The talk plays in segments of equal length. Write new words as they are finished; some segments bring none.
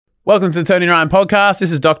Welcome to the Tony and Ryan podcast.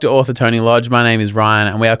 This is Dr. Author Tony Lodge. My name is Ryan,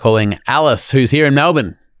 and we are calling Alice, who's here in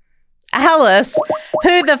Melbourne. Alice?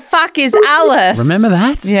 Who the fuck is Alice? Remember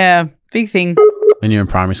that? Yeah, big thing. When you're in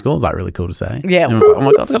primary school, it's like really cool to say. Yeah. And everyone's like, oh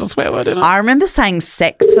my God, it's got a swear word in it. I remember saying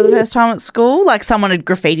sex for the first time at school. Like someone had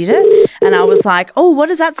graffitied it, and I was like, "Oh, what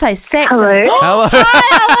does that say? Sex." Hello. Hello.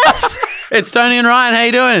 Hi, Alice. It's Tony and Ryan. How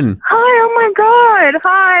you doing? Hi, oh my God.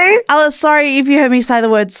 Hi. Alice, sorry if you heard me say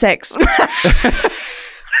the word sex.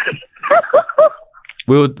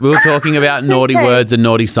 We were talking about naughty words and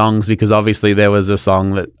naughty songs because obviously there was a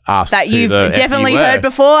song that asked That who you've the F you definitely were. heard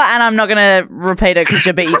before, and I'm not going to repeat it because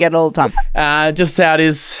you bet you get it all the time. Just how it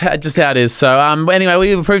is. Just how it is. So anyway, will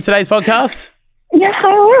you approve today's podcast? Yes,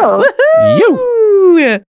 I will. You.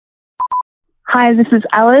 Ooh. Hi, this is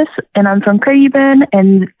Alice, and I'm from Craigieburn,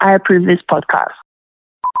 and I approve this podcast.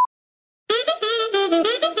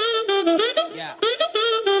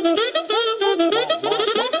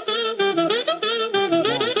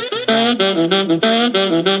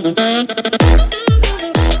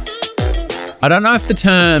 I don't know if the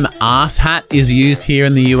term arse hat is used here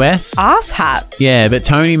in the US. Ass hat. Yeah, but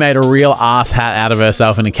Tony made a real arse hat out of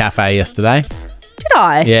herself in a cafe yesterday. Did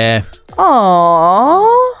I? Yeah.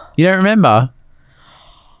 Aww. You don't remember?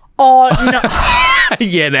 Oh, no.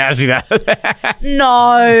 Yeah, now she does.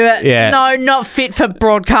 No. Yeah. No, not fit for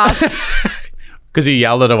broadcast. Because you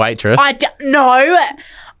yelled at a waitress. No.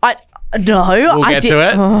 We'll get to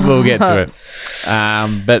it. We'll get to it.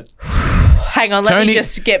 But Hang on, let me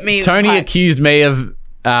just get me... Tony accused me of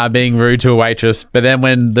being rude to a waitress, but then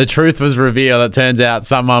when the truth was revealed, it turns out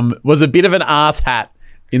someone was a bit of an arse hat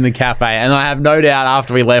in the cafe. And I have no doubt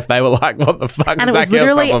after we left, they were like, what the fuck And is it that was girl's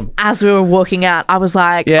literally, problem? as we were walking out, I was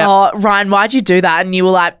like, Yeah. oh, Ryan, why'd you do that? And you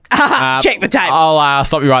were like, check the tape. I'll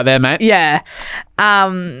stop you right there, mate. Yeah.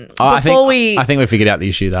 I think we figured out the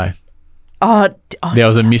issue, though. There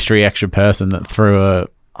was a mystery extra person that threw a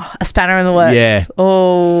spanner in the works. Yeah.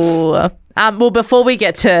 Oh. Well, before we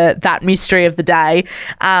get to that mystery of the day,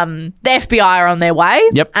 the FBI are on their way.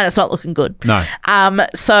 Yep. And it's not looking good. No.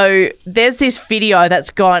 So there's this video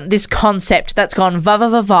this concept that's gone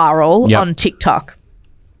viral Yep. on TikTok.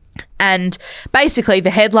 And basically the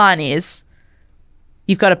headline is,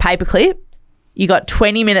 you've got a paperclip. You got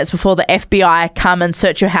 20 minutes before the FBI come and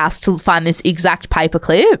search your house to find this exact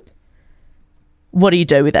paperclip. What do you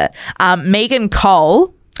do with it? Megan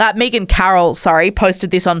Carroll,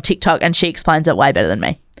 posted this on TikTok, and she explains it way better than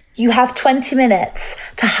me. You have 20 minutes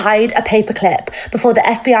to hide a paperclip before the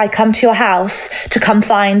FBI come to your house to come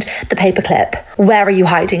find the paperclip. Where are you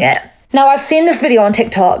hiding it? Now, I've seen this video on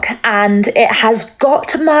TikTok and it has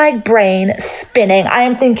got my brain spinning. I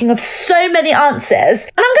am thinking of so many answers,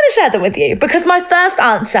 and I'm going to share them with you because my first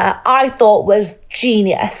answer I thought was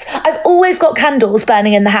genius. I've always got candles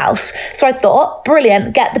burning in the house, so I thought,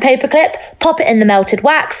 brilliant, get the paperclip, pop it in the melted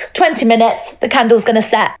wax, 20 minutes, the candle's going to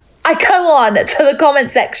set. I go on to the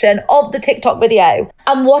comment section of the TikTok video,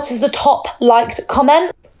 and what is the top liked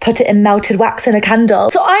comment? Put it in melted wax in a candle.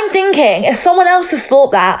 So I'm thinking, if someone else has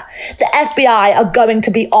thought that, the FBI are going to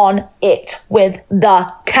be on it with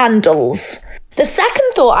the candles. The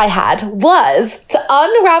second thought I had was to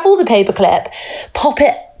unravel the paperclip, pop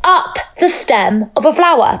it up the stem of a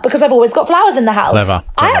flower, because I've always got flowers in the house. Clever.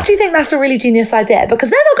 I actually think that's a really genius idea, because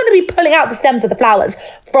they're not going to be pulling out the stems of the flowers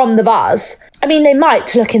from the vase. I mean, they might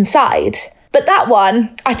to look inside. But that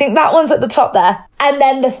one, I think that one's at the top there. And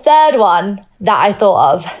then the third one that I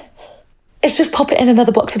thought of is just pop it in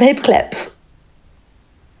another box of paper clips.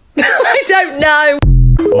 I don't know.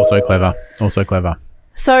 Also clever.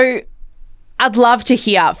 So I'd love to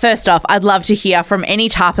hear from any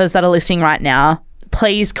tappers that are listening right now.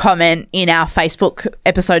 Please comment in our Facebook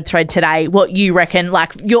episode thread today what you reckon,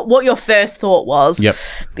 like what your first thought was. Yep.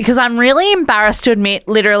 Because I'm really embarrassed to admit,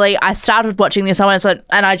 literally, I started watching this and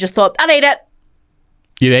I just thought, I'd eat it.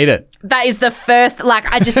 You'd eat it. That is the first,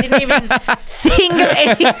 I just didn't even think of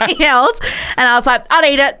anything else. And I was like,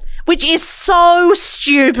 I'd eat it, which is so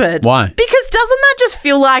stupid. Why? Because doesn't that just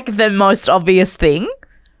feel like the most obvious thing?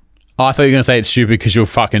 Oh, I thought you were going to say it's stupid because you'll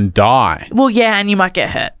fucking die. Well, yeah, and you might get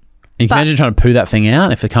hurt. You can imagine trying to poo that thing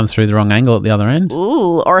out if it comes through the wrong angle at the other end.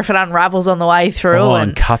 Ooh, or if it unravels on the way through. Oh,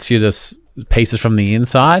 and cuts you to pieces from the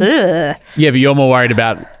inside. Ugh. Yeah, but you're more worried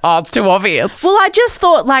about, it's too obvious. Well, I just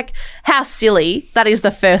thought, how silly. That is the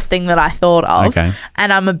first thing that I thought of. Okay.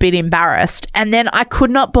 And I'm a bit embarrassed. And then I could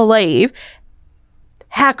not believe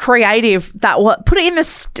how creative that was. Put it in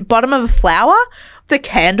the bottom of a flower, the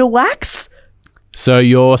candle wax. So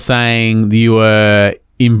you're saying you were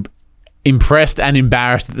impressed and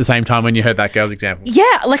embarrassed at the same time when you heard that girl's example? Yeah,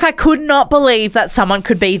 I could not believe that someone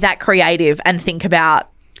could be that creative and think about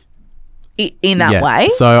in that way.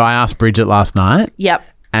 So I asked Bridget last night, Yep.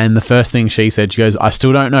 and the first thing she said, she goes, I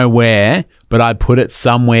still don't know where, but I'd put it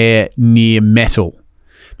somewhere near metal.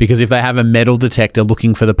 Because if they have a metal detector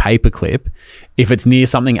looking for the paperclip, if it's near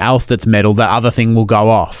something else that's metal, that other thing will go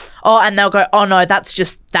off. Oh, and they'll go, oh no, that's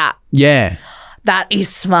just that. Yeah. That is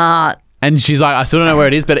smart. And she's like, I still don't know where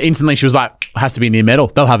it is, but instantly she was like, has to be near metal.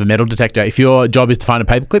 They'll have a metal detector. If your job is to find a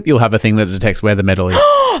paperclip, you'll have a thing that detects where the metal is.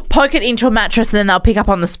 Poke it into a mattress and then they'll pick up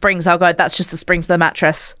on the springs. They'll go, that's just the springs of the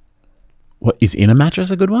mattress. What, is in a mattress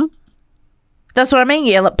a good one? That's what I mean.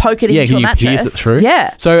 Yeah, like poke it Yeah, into can a you mattress. pierce it through?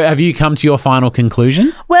 Yeah. So have you come to your final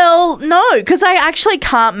conclusion? Well, no, because I actually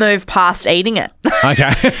can't move past eating it.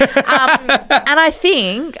 Okay. And I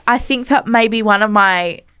think that maybe one of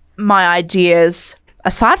my ideas,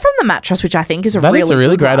 aside from the mattress, which I think is That is a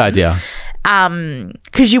really good great one, idea.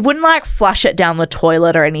 because you wouldn't like flush it down the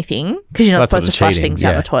toilet or anything, because you're not That's supposed to sort of flush cheating, things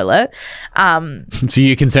down yeah. the toilet. So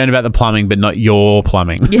you're concerned about the plumbing, but not your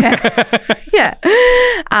plumbing. Yeah.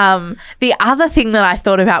 The other thing that I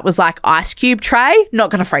thought about was like ice cube tray. Not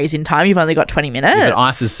going to freeze in time. You've only got 20 minutes. But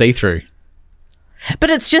ice is see-through. But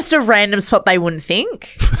it's just a random spot they wouldn't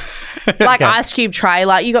think. Like ice cube tray,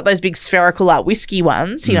 like you got those big spherical like whiskey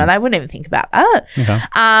ones, you know, they wouldn't even think about that. Okay.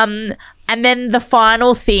 And then the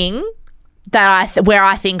final thing that where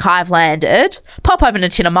I think I've landed, pop open a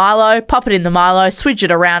tin of Milo, pop it in the Milo, swidge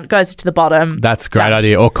it around, goes to the bottom. That's a great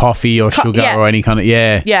idea. Or coffee or sugar yeah. or any kind of,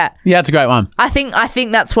 yeah. Yeah. Yeah, that's a great one. I think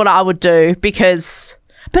that's what I would do because...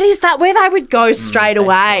 But is that where they would go straight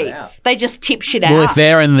away? They just tip shit out. Well, if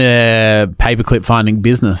they're in the paperclip finding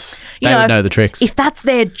business, they would know the tricks. If that's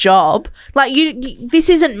their job, like you, this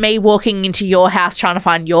isn't me walking into your house trying to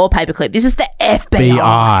find your paperclip. This is the FBI.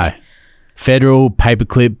 BI. Federal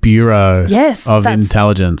Paperclip Bureau of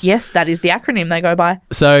Intelligence. Yes, that is the acronym they go by.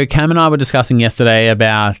 So Cam and I were discussing yesterday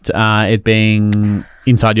about it being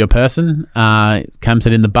inside your person. Cam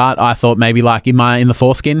said in the butt. I thought maybe like in the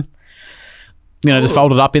foreskin. You know, just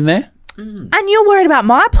fold it up in there. And you're worried about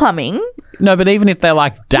my plumbing. No, but even if they're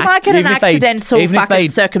like... You might get an accidental fucking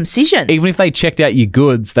circumcision. Even if they checked out your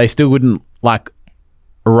goods, they still wouldn't like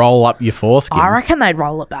roll up your foreskin. I reckon they'd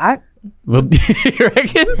roll it back. Well, you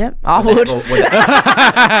reckon? Yep, I would.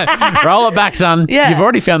 Roll it back, son. Yeah. You've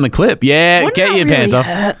already found the clip. Yeah, Wouldn't get that your pants really off.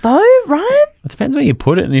 hurt though, Ryan? It depends where you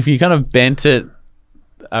put it, and if you kind of bent it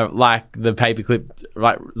like the paperclip,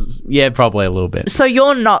 like yeah, probably a little bit. So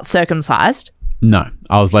you're not circumcised? No,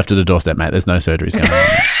 I was left at a doorstep, mate. There's no surgeries going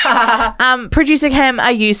on. Producer Cam,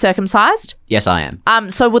 are you circumcised? Yes, I am.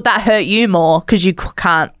 So would that hurt you more because you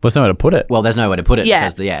can't? There's nowhere to put it. Well, there's nowhere to put it Yeah.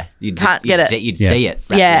 because you'd Can't get it. You'd see it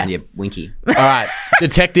wrapped Yeah. around your winky. All right,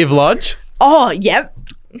 Detective Lodge. Oh, yep.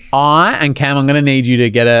 I and Cam, I'm going to need you to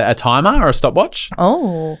get a timer or a stopwatch.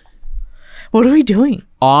 Oh, what are we doing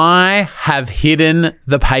I have hidden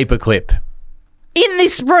the paperclip. in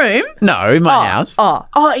this room? No, in my house.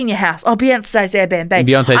 Oh, in your house. Oh, Beyonce's Airbnb.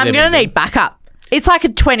 Beyonce's I'm going Airbnb. to need backup. It's like a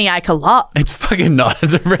 20-acre lot. It's fucking not.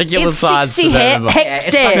 It's a regular It's size. 60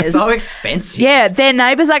 hectares. It's so expensive. Yeah, their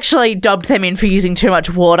neighbours actually dobbed them in for using too much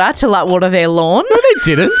water to like water their lawn. No, they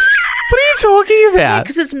didn't. What are you talking about?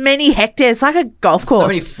 Because it's many hectares, like a golf So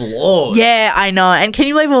course. many floors. Yeah, I know. And can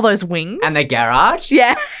you believe all those wings? And the garage.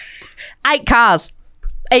 Yeah. 8 cars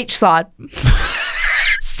each side.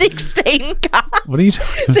 16 cars. What are you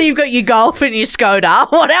talking So you've got your Golf and your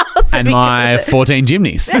Skoda. What else? And my 14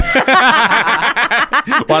 Jimneys.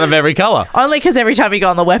 One of every colour. Only because every time you go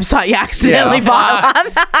on the website, you accidentally buy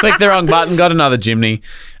one. Click the wrong button, got another Jimny.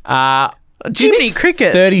 Jimmy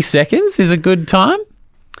Cricket. 30 seconds is a good time.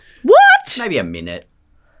 What? Maybe a minute.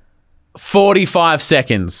 45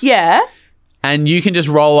 seconds. Yeah. And you can just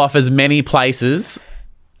roll off as many places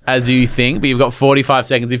as you think, but you've got 45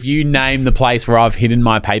 seconds. If you name the place where I've hidden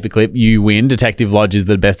my paperclip, you win. Detective Lodge is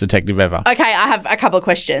the best detective ever. Okay, I have a couple of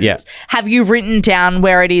questions. Yeah. Have you written down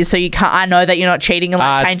where it is so you can't? I know that you're not cheating and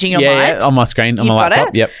like changing your mind. Yeah, on my screen, on You've my got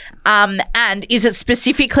laptop. it? Yep. And is it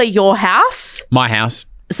specifically your house? My house.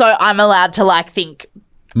 So I'm allowed to like think.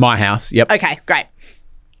 My house. Yep. Okay, great.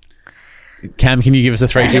 Cam, can you give us a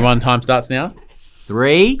 3, 2, 1 time starts now?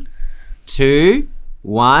 3, 2,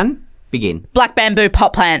 1, begin. Black bamboo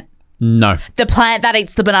pot plant. No. The plant that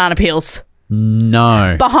eats the banana peels.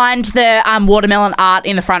 No. Behind the watermelon art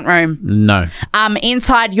in the front room. No.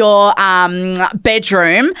 Inside your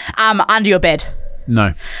bedroom, under your bed.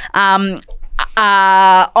 No. On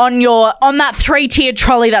that 3-tiered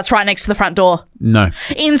trolley that's right next to the front door. No.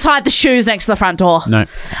 Inside the shoes next to the front door. No.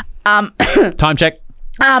 Time check.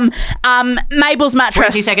 Mabel's mattress.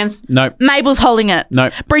 20 seconds. No. Mabel's holding it. No.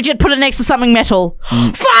 Bridget put it next to something metal.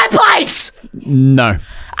 Fireplace. No.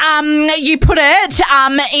 You put it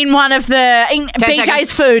in one of the BJ's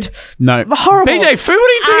seconds. food. No. Horrible. BJ, food, what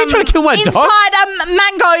are you doing? You trying to kill my dog? Inside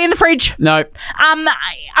mango in the fridge. No.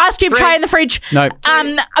 Ice cube 3. tray in the fridge. No.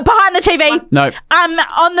 Behind the TV. No.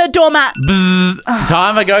 On the doormat. Bzzz.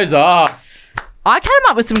 Timer goes off. I came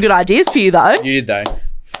up with some good ideas for you though. You did though.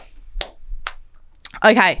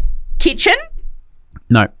 Okay. Kitchen,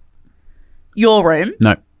 No. your room,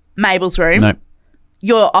 No. Mabel's room, No.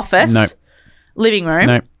 your office, No. living room,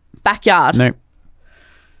 No. backyard, No.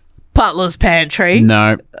 butler's pantry,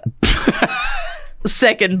 No.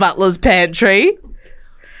 second butler's pantry,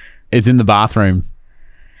 It's in the bathroom.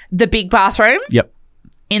 the big bathroom, Yep.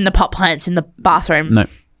 in the pot plants in the bathroom. No.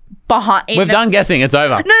 We've Done guessing. It's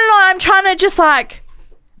over. No, I'm trying to just like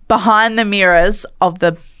behind the mirrors of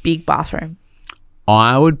the big bathroom.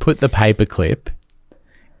 I would put the paperclip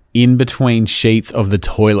in between sheets of the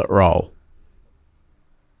toilet roll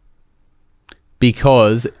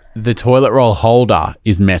because the toilet roll holder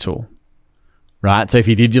is metal, right? So if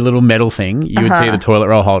you did your little metal thing, you would see the toilet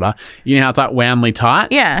roll holder. You know how it's like woundly tight?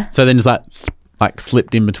 Yeah. So then just like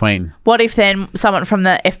slipped in between. What if then someone from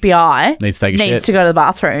the FBI Needs to take a shit. to go to the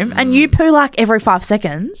bathroom and you poo like every 5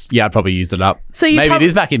 seconds? Yeah, I'd probably used it up. So you Maybe it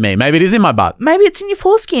is back in me. Maybe it is in my butt. Maybe it's in your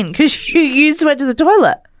foreskin because you used to went to the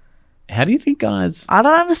toilet. How do you think, guys? I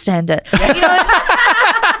don't understand it. You know,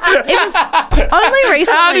 it was only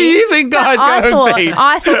recently. How do you think guys that go and pee?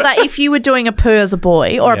 I thought that if you were doing a poo as a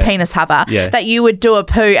boy or a penis haver, that you would do a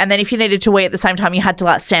poo and then if you needed to wee at the same time, you had to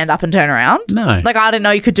like stand up and turn around. No. Like I didn't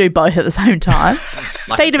know you could do both at the same time.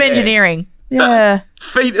 Feat of engineering. Yeah.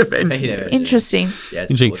 Feet of engineering. Interesting. Yeah,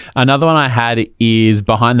 it's Interesting. good. Another one I had is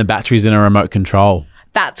behind the batteries in a remote control.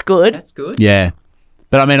 That's good. That's good. Yeah.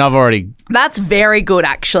 But I mean, I've already... That's very good,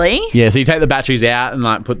 actually. Yeah, so you take the batteries out and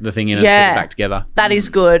like put the thing in and put it back together. That is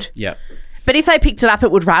good. Yeah. But if they picked it up,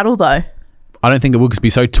 it would rattle, though. I don't think it would because it'd be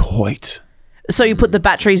so tight. So you put the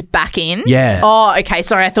batteries back in? Yeah. Oh, okay.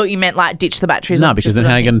 Sorry, I thought you meant like ditch the batteries. No, and because just then put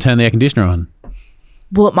how are them you in. going to turn the air conditioner on?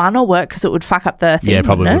 Well, it might not work because it would fuck up the thing. Yeah,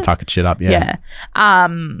 probably wouldn't would it? fuck it shit up. Yeah. Yeah.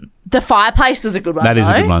 The fireplace is a good one. That is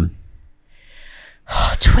a though. good one.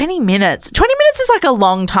 20 minutes. 20 minutes is like a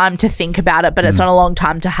long time to think about it, but Mm. it's not a long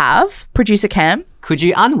time to have. Producer Cam. Could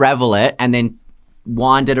you unravel it and then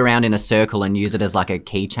wind it around in a circle and use it as like a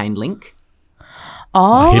keychain link?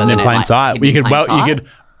 Oh, Hidden in then it, plain like, sight. hidden You in could, plain you sight? could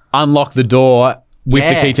unlock the door with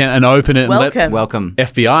Yeah. the keychain and open it and welcome. Welcome.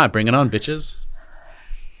 let FBI bring it on, bitches.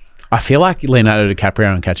 I feel like Leonardo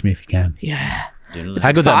DiCaprio and Catch Me If You Can. Yeah. How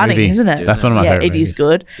good's exciting, that movie? isn't it? That's one of my Yeah, favorite it is movies.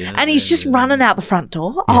 good. And he's just running out the front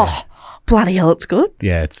door. Oh, bloody hell, it's good.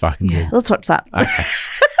 Yeah, it's fucking Yeah, good. let's watch that. Okay.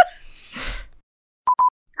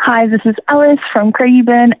 Hi, this is Alice from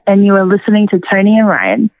Craigieburn, and you are listening to Tony and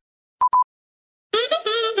Ryan.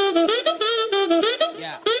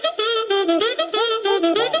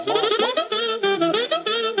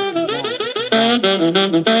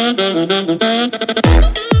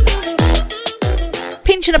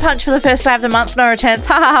 Pinch and a punch for the first day of the month, no returns.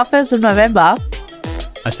 Ha ha ha, 1st of November.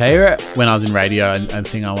 I tell you when I was in radio, a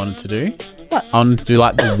thing I wanted to do. What? I wanted to do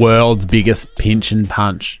like the world's biggest pinch and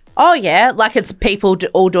punch. Oh, yeah, like it's people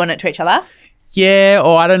all doing it to each other. Yeah,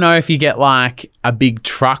 or I don't know if you get like a big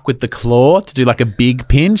truck with the claw to do like a big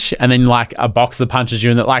pinch and then like a box that punches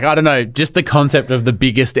you in the, like, I don't know, just the concept of the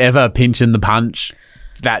biggest ever pinch and the punch.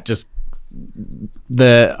 That just,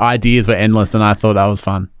 the ideas were endless and I thought that was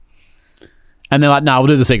fun. And they're like, no, we'll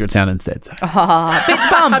do the secret sound instead. So.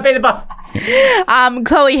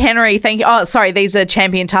 Chloe Henry, thank you. Oh, sorry, these are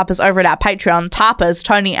champion tarpers over at our Patreon. Tarpers,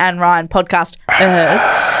 Tony and Ryan podcast.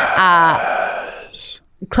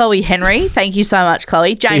 Chloe Henry, thank you so much,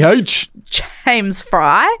 Chloe. James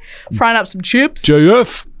Fry, frying up some chips.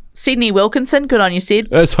 JF. Sydney Wilkinson, good on you, Sid.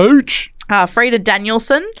 SH. Frida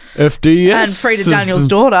Danielson FDS. and Frida Daniel's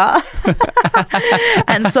daughter.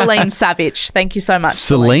 And Celine Savage, thank you so much.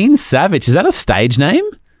 Celine Savage. Is that a stage name?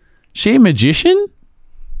 She a magician?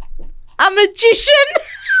 A magician?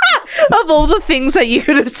 Of all the things that you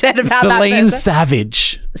could have said about that Celine person.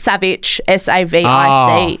 Savage. Savage,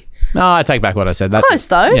 Savic. No, I take back what I said. That's Close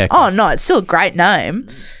though. Yeah, Oh close. no, it's still a great name.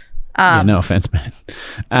 Yeah, no offense, man.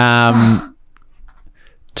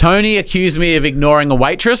 Tony accused me of ignoring a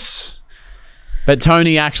waitress, but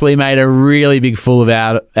Tony actually made a really big fool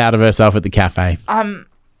out of herself at the cafe.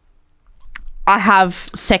 I have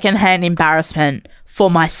secondhand embarrassment for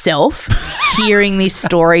myself hearing this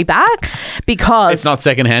story back because It's not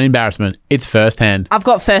secondhand embarrassment. It's firsthand. I've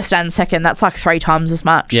got first and second. That's like 3 times as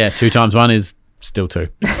much. Yeah, 2 times 1 is still 2.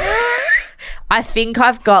 I think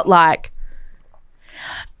I've got like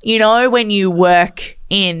you know, when you work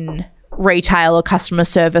in retail or customer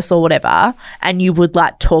service or whatever, and you would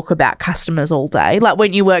like talk about customers all day, like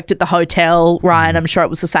when you worked at the hotel, Ryan, I'm sure it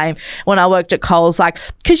was the same when I worked at Coles, like,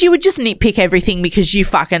 because you would just nitpick everything because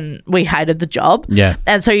we hated the job. Yeah.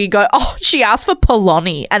 And so you go, oh, she asked for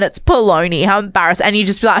polony and it's polony, how embarrassed. And you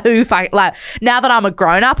just be like, like, now that I'm a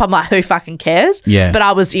grown up, I'm like, who fucking cares? Yeah. But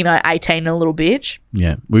I was, 18 and a little bitch.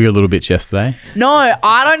 Yeah. Were you a little bitch yesterday? No,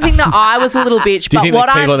 I don't think that I was a little bitch. Do you but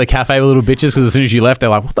think the people at the cafe were little bitches because as soon as you left, they're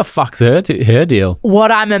like, what the fuck's her deal?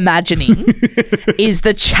 What I'm imagining is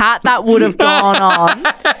the chat that would have gone on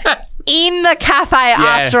in the cafe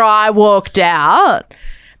after I walked out,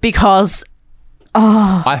 because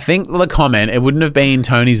I think the comment, it wouldn't have been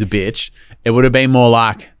Tony's a bitch. It would have been more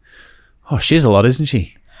like, oh, she's a lot, isn't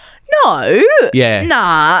she? no. Yeah.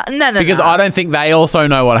 No. Because I don't think they also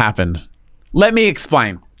know what happened. Let me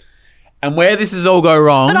explain. And where this is all go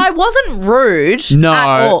wrong. But I wasn't rude No,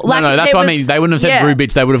 at all. Like, no, that's there what I mean. They wouldn't have said rude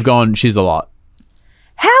bitch. They would have gone, she's a lot.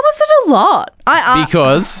 How was it a lot?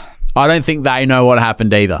 Because I don't think they know what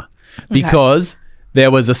happened either. Because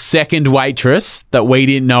there was a second waitress that we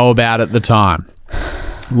didn't know about at the time.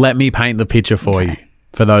 Let me paint the picture for you,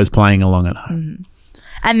 for those playing along at home.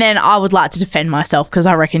 And then I would like to defend myself because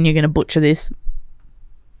I reckon you're going to butcher this.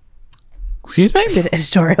 Excuse me? Bit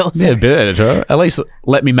editorial. Yeah, a bit editorial. At least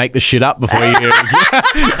let me make the shit up before you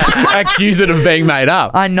accuse it of being made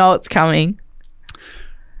up. I know it's coming.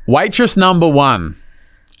 Waitress number 1.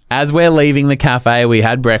 As we're leaving the cafe, we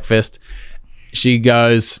had breakfast. She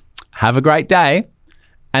goes, have a great day.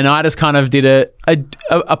 And I just kind of did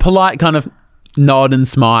a polite kind of nod and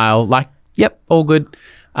smile, like, yep, all good.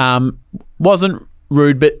 Wasn't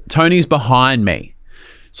rude, but Tony's behind me.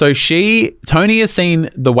 So Tony has seen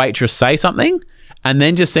the waitress say something and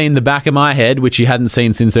then just seen the back of my head, which she hadn't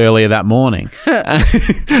seen since earlier that morning.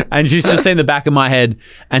 And she's just seen the back of my head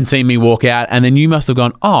and seen me walk out. And then you must have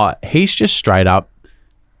gone, oh, he's just straight up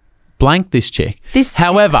blanked this chick.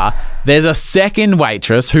 However, there's a second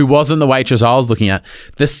waitress who wasn't the waitress I was looking at.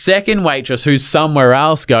 The second waitress who's somewhere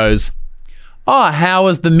else goes, oh, how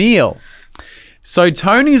was the meal? So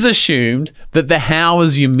Tony's assumed that the how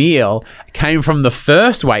was your meal came from the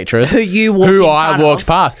first waitress who I walked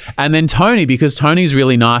past. And then Tony, because Tony's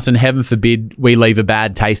really nice and heaven forbid we leave a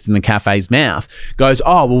bad taste in the cafe's mouth, goes,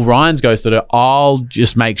 oh, well, Ryan's ghosted her. I'll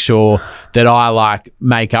just make sure that I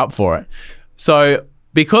make up for it. So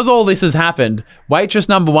because all this has happened, waitress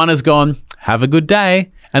number 1 has gone, have a good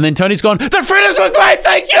day. And then Tony's gone, the fritters were great,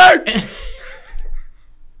 thank you.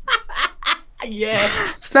 Yeah.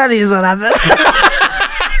 That is what happened. And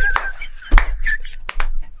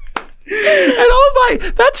I was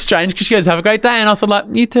like, that's strange, because she goes, have a great day. And I was like,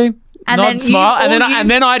 you too. And nod, then smile. And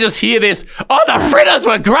then I just hear this, oh, the fritters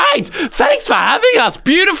were great. Thanks for having us.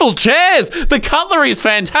 Beautiful chairs. The cutlery is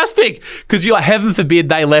fantastic. Because you're like, heaven forbid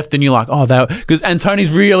they left and you're like, oh, and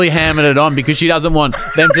Tony's really hammering it on because she doesn't want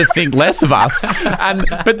them to think less of us.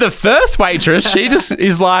 But the first waitress, she just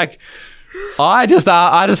is like, I just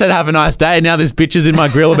said have a nice day. Now this bitch is in my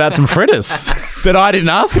grill about some fritters that I didn't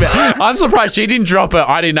ask about. I'm surprised she didn't drop it.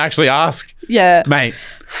 I didn't actually ask. Yeah. Mate.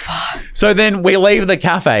 So then we leave the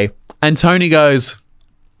cafe and Tony goes,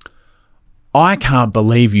 I can't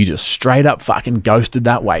believe you just straight up fucking ghosted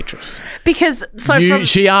that waitress. Because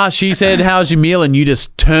she said, how's your meal? And you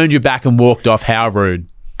just turned your back and walked off. How rude.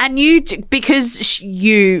 And because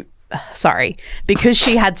she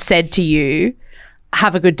had said to you,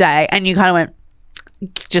 have a good day, and you kind of went,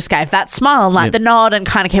 just gave that smile and the nod and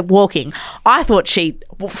kind of kept walking. I thought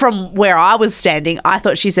from where I was standing, I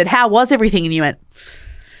thought she said, how was everything? And you went,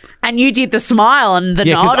 and you did the smile and the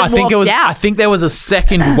nod and walked out. I think there was a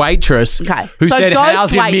second waitress who said,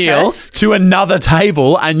 how's your meal? To another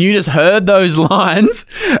table, and you just heard those lines.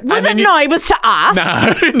 Was it? No, it was to us.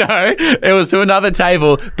 No, it was to another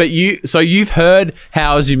table. But you've heard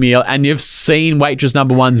how's your meal, and you've seen waitress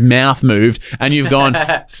number 1's mouth moved, and you've gone,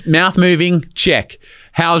 mouth moving, check.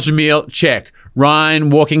 How's your meal? Check.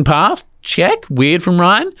 Ryan walking past? Check. Weird from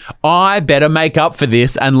Ryan. I better make up for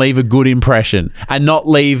this and leave a good impression and not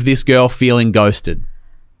leave this girl feeling ghosted.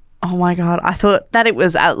 Oh my God. I thought that it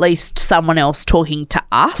was at least someone else talking to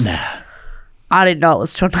us. Nah. I didn't know it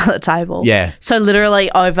was to another table. Yeah. So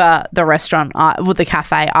literally over the restaurant, with the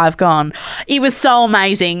cafe, I've gone, it was so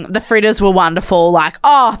amazing. The fritters were wonderful. Like,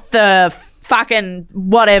 oh, the fucking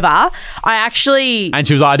whatever. And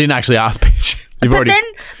she was like, I didn't actually ask, bitch. You've already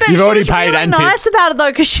paid really and tipped. Nice about it though,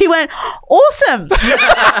 because she went, awesome.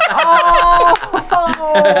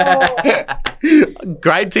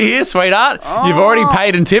 Great to hear, sweetheart. You've already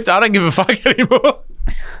paid and tipped. I don't give a fuck anymore.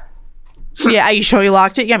 Yeah, are you sure you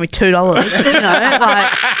liked it? You gave me $2. You know,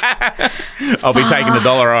 like, I'll be taking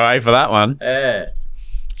 $1 away for that one.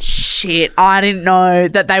 shit, I didn't know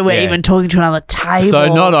that they were Yeah. even talking to another table.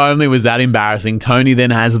 So not only was that embarrassing, Tony then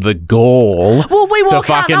has the gall well, we to walk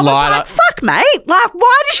out fucking and I was light like, up. fuck, mate. Like,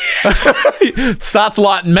 why did you... Starts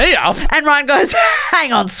lighting me up. And Ryan goes,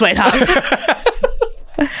 hang on, sweetheart.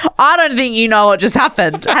 I don't think you know what just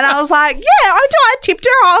happened. And I was like, yeah, I do. I tipped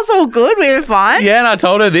her. I was all good. We were fine. Yeah, and I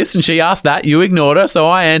told her this, and she asked that. You ignored her, so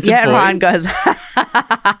I answered Yeah, for and Ryan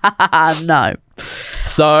you. goes, no.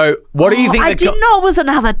 So, what do you think? I didn't know it was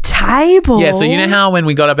another table. Yeah, so you know how when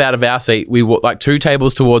we got up out of our seat, we walked like 2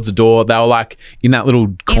 tables towards the door. They were like in that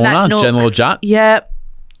little corner, nook. general jut. Yep.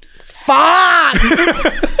 Fuck.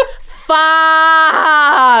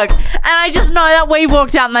 Fuck. And I just know that we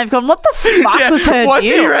walked out and they've gone, what the fuck was her what do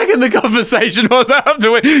deal? you reckon the conversation was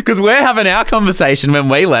after? Because we're having our conversation when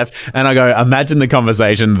we left, and I go, imagine the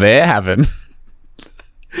conversation they're having.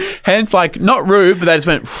 Hence, like, not rude, but they just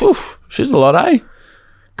went, whew, she's a lot, eh?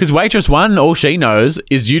 Because waitress 1, all she knows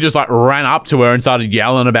is you just like ran up to her and started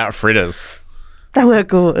yelling about fritters. They were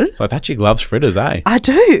good. So that chick loves fritters, eh? I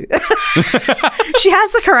do. She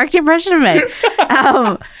has the correct impression of me.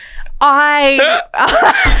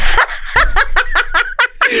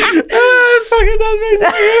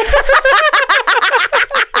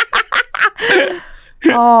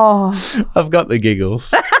 Oh, I've got the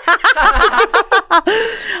giggles.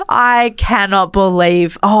 I cannot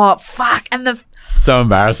believe. Oh, fuck. And the So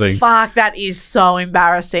embarrassing. fuck, that is so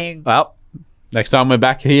embarrassing. Well, next time we're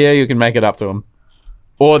back here, you can make it up to them.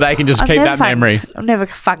 Or they can just keep that memory. I'm never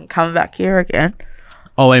fucking coming back here again.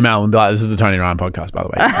 I'll email and be like, this is the Tony Ryan podcast, by the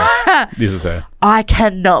way. This is her. I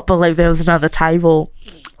cannot believe there was another table.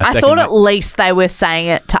 I second thought that. at least they were saying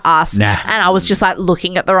it to us. Nah. And I was just like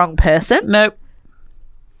looking at the wrong person. Nope.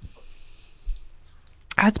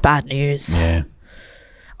 That's bad news. Yeah.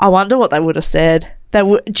 I wonder what they would have said. They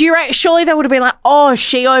would. Do you reckon? Surely they would have been like, "Oh,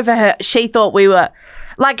 she overheard. She thought we were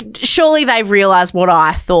like." Surely they realised what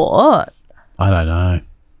I thought. I don't know.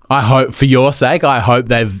 I hope, for your sake, I hope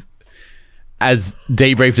they've as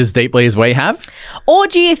debriefed as deeply as we have. Or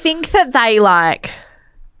do you think that they like?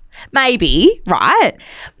 Maybe, right?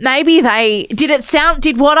 Maybe they did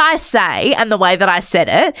what I say and the way that I said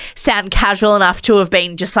it sound casual enough to have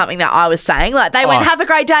been just something that I was saying. Like they went, Oh. "Have a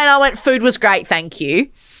great day," and I went, "Food was great, thank you."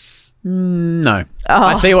 No. Oh.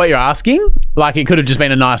 I see what you're asking. Like, it could have just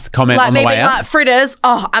been a nice comment Like on the maybe way out. like fritters.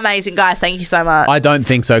 Oh, amazing, guys! Thank you so much. I don't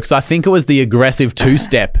think so, because I think it was the aggressive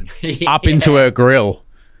 2-step up into her grill,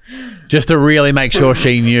 just to really make sure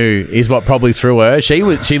she knew, is what probably threw her. She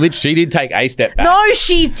did take a step back. No,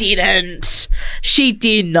 she didn't. She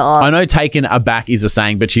did not. I know taken aback is a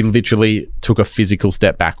saying, but she literally took a physical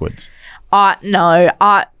step backwards. No,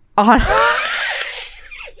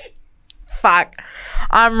 fuck.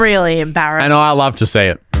 I'm really embarrassed. And I love to see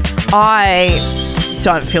it. I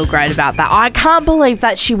don't feel great about that. I can't believe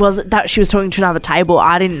that she was talking to another table.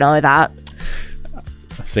 I didn't know that.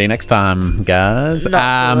 See you next time, guys.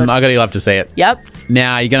 Not good. I gotta love to see it. Yep.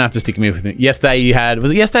 Now you're gonna have to stick with me. Was it yesterday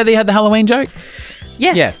that you had the Halloween joke?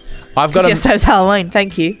 Yes. Yeah. I've got Yesterday's Halloween.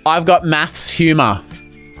 Thank you. I've got maths humor.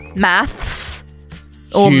 Maths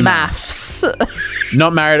or Humour. maths.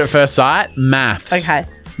 Not married at first sight. Maths. Okay.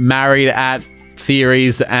 Married at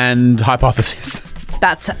theories and hypotheses.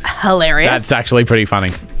 That's hilarious. That's actually pretty funny.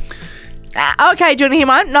 Okay, do you want to hear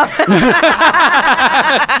mine? No.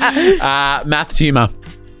 Maths humor.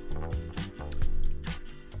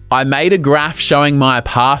 I made a graph showing my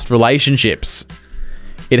past relationships.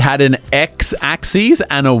 It had an x-axis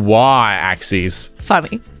and a y-axis.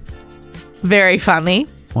 Funny. Very funny.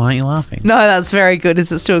 Why aren't you laughing? No, that's very good.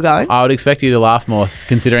 Is it still going? I would expect you to laugh more,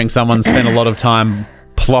 considering someone spent a lot of time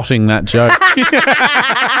plotting that joke.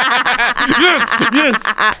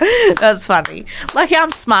 yes. That's funny. Like,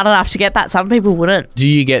 I'm smart enough to get that. Some people wouldn't. Do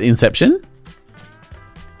you get Inception?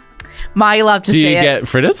 My love to Do see you it. get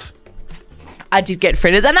fritters? I did get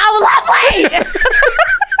fritters, and that was lovely.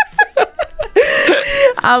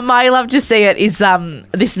 My love to see it is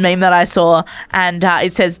this meme that I saw, and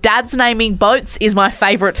it says, "Dad's naming boats is my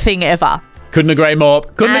favourite thing ever." Couldn't agree more.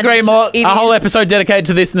 Couldn't And agree more. it A whole is- episode dedicated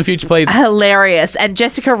to this in the future, please. Hilarious. And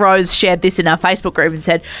Jessica Rose shared this in our Facebook group and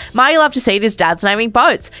said, "My love to see it is Dad's naming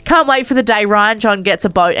boats. Can't wait for the day Ryan John gets a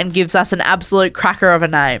boat and gives us an absolute cracker of a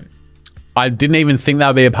name." I didn't even think that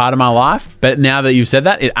would be a part of my life, but now that you've said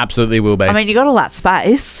that, it absolutely will be. I mean, you got all that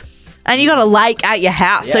space. And you got a lake at your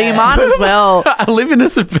house, so you might as well. I live in a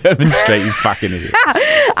suburban street, you fucking idiot.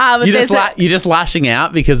 You're just lashing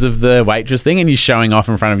out because of the waitress thing and you're showing off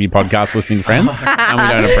in front of your podcast listening friends, and we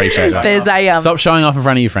don't appreciate that. There's Stop showing off in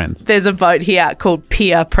front of your friends. There's a boat here called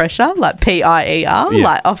Pier Pressure, like PIER, Yeah.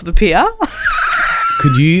 like off the pier.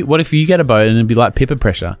 What if you get a boat and it'd be like Pippa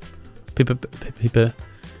Pressure?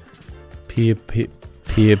 Pier.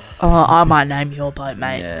 Oh, I might name your boat,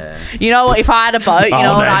 mate. Yeah. You know what? If I had a boat, you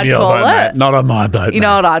know what I'd call it? Mate. Not on my boat. You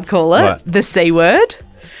know what I'd call it? What? The C word,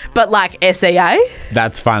 but like SEA.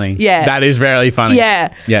 That's funny. Yeah. That is really funny.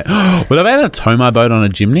 Yeah. Yeah. Would I be able to tow my boat on a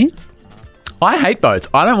chimney? I hate boats.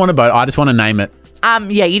 I don't want a boat. I just want to name it.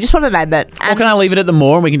 Yeah, you just want to name it. Or can I leave it at the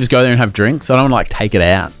moor and we can just go there and have drinks? I don't want to like take it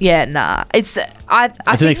out. Yeah, nah. It's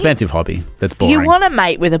It's an expensive hobby. That's boring. You want to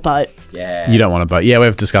mate with a boat. Yeah. You don't want a boat. Yeah,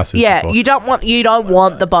 we've discussed this Yeah, before. you don't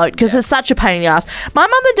want the boat because it's such a pain in the ass. My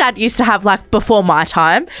mum and dad used to have, like, before my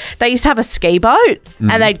time, they used to have a ski boat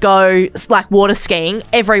and they'd go like water skiing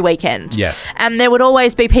every weekend. Yeah. And there would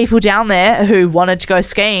always be people down there who wanted to go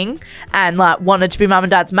skiing and like wanted to be mum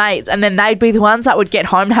and dad's mates, and then they'd be the ones that would get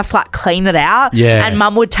home and have to like clean it out. Yeah. And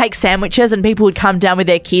mum would take sandwiches and people would come down with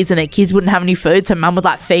their kids and their kids wouldn't have any food, so mum would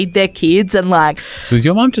like feed their kids and like So is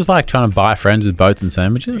your mum just like trying to buy friends with boats and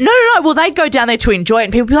sandwiches? no. Well, they'd go down there to enjoy it,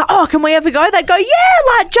 and people would be like, "Oh, can we ever go?" They'd go,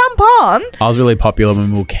 "Yeah, like jump on." I was really popular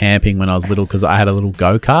when we were camping when I was little because I had a little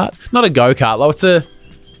go-kart. Not a go-kart,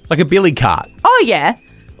 like a billy cart. Oh yeah,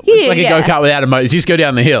 yeah, Like a go-kart without a motor. You just go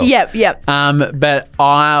down the hill. Yep. But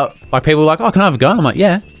people were like, "Oh, can I have a go?" I'm like,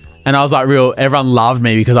 "Yeah." And I was like, everyone loved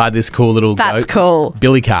me because I had this cool little That's cool.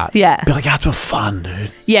 billy cart. Yeah. Billy carts were fun,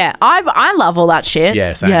 dude. Yeah, I love all that shit.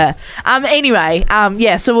 Yeah, same. Yeah. Anyway,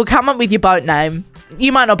 so we'll come up with your boat name.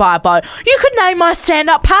 You might not buy a boat. You could name my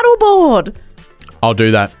stand-up paddleboard. I'll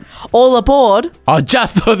do that. All aboard. I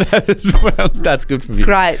just thought that as well. That's good for me.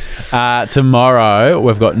 Great. Tomorrow,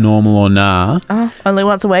 we've got Normal or Nah. Oh, only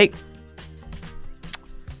once a week.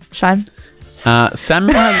 Shame.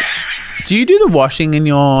 Samuel, do you do the washing in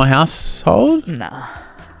your household? No.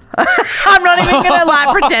 I'm not even going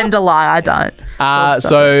to pretend to lie. I don't.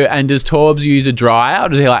 And does Torbs use a dryer or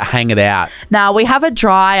does he like hang it out? No, we have a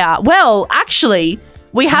dryer. Well, actually,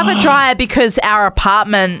 we have a dryer because our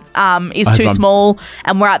apartment is too small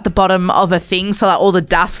and we're at the bottom of a thing. So like all the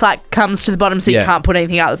dust comes to the bottom, so you can't put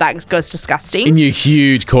anything out the back. It goes disgusting. In your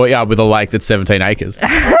huge courtyard with a lake that's 17 acres.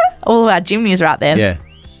 All of our chimneys are out there. Yeah.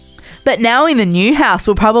 But now in the new house,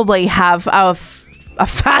 we'll probably have I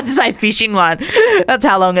had to say fishing line. That's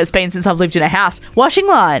how long it's been since I've lived in a house. Washing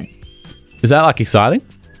line. Is that like exciting?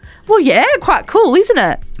 Well, yeah, quite cool, isn't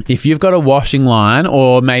it? If you've got a washing line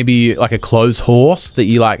or maybe like a clothes horse that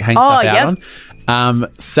you like hang stuff out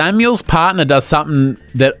on, Samuel's partner does something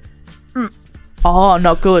that Oh,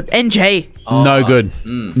 not good. NG. no good.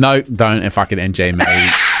 No, don't fucking NG me,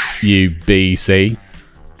 you BC.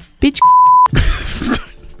 Bitch.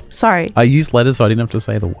 Sorry. I used letters so I didn't have to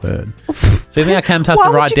say the word. See, now Cam has Why to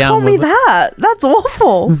would write you down. call me that? That's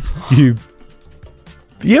awful. You.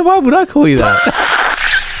 Yeah, why would I call you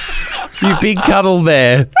that? You big cuddle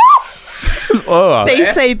bear. Oh,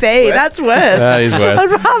 BCB. That's worse. that is worse.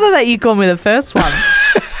 I'd rather that you call me the first one.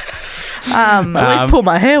 At least pull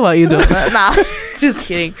my hair while you're doing it. Nah, just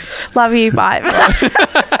kidding. Love you. Bye.